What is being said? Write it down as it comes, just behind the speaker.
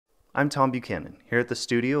I'm Tom Buchanan, here at the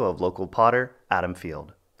studio of local potter Adam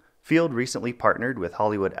Field. Field recently partnered with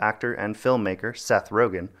Hollywood actor and filmmaker Seth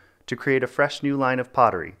Rogen to create a fresh new line of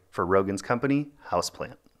pottery for Rogen's company,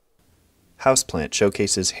 Houseplant. Houseplant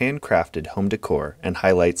showcases handcrafted home decor and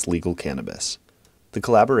highlights legal cannabis. The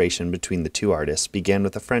collaboration between the two artists began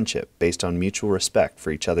with a friendship based on mutual respect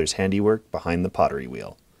for each other's handiwork behind the pottery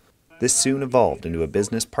wheel. This soon evolved into a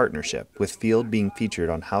business partnership, with Field being featured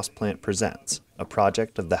on Houseplant Presents, a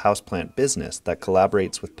project of the Houseplant business that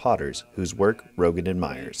collaborates with potters whose work Rogen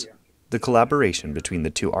admires. The collaboration between the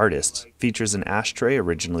two artists features an ashtray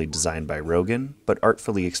originally designed by Rogen, but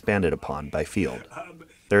artfully expanded upon by Field.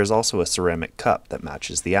 There is also a ceramic cup that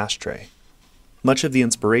matches the ashtray. Much of the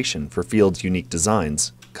inspiration for Field's unique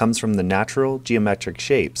designs comes from the natural geometric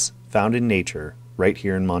shapes found in nature right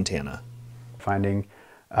here in Montana. Finding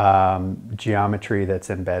geometry that's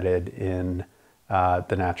embedded in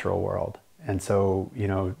the natural world. And so,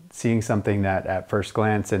 seeing something that at first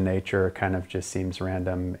glance in nature kind of just seems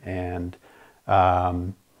random and,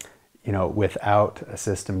 without a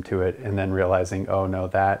system to it, and then realizing, oh no,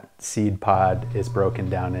 that seed pod is broken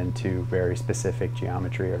down into very specific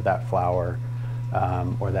geometry, or that flower,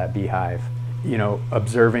 or that beehive.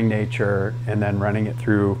 Observing nature and then running it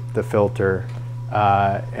through the filter,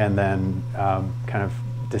 and then kind of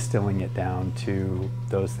distilling it down to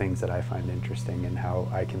those things that I find interesting, and how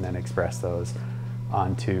I can then express those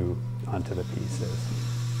onto the pieces.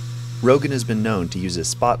 Rogen has been known to use his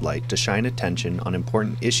spotlight to shine attention on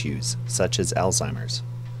important issues such as Alzheimer's.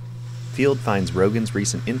 Field finds Rogen's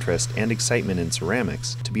recent interest and excitement in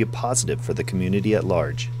ceramics to be a positive for the community at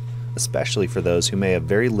large, especially for those who may have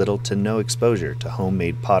very little to no exposure to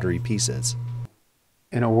homemade pottery pieces.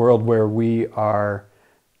 In a world where we are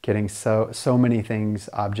getting so many things,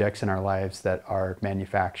 objects in our lives that are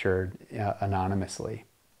manufactured anonymously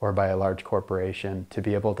or by a large corporation, to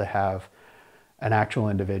be able to have an actual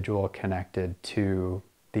individual connected to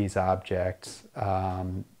these objects,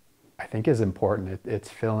 I think is important. It's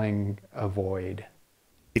filling a void.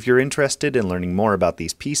 If you're interested in learning more about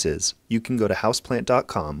these pieces, you can go to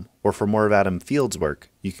houseplant.com, or for more of Adam Field's work,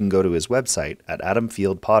 you can go to his website at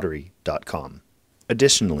adamfieldpottery.com.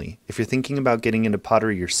 Additionally, if you're thinking about getting into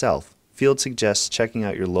pottery yourself, Field suggests checking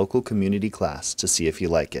out your local community class to see if you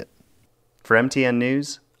like it. For MTN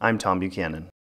News, I'm Tom Buchanan.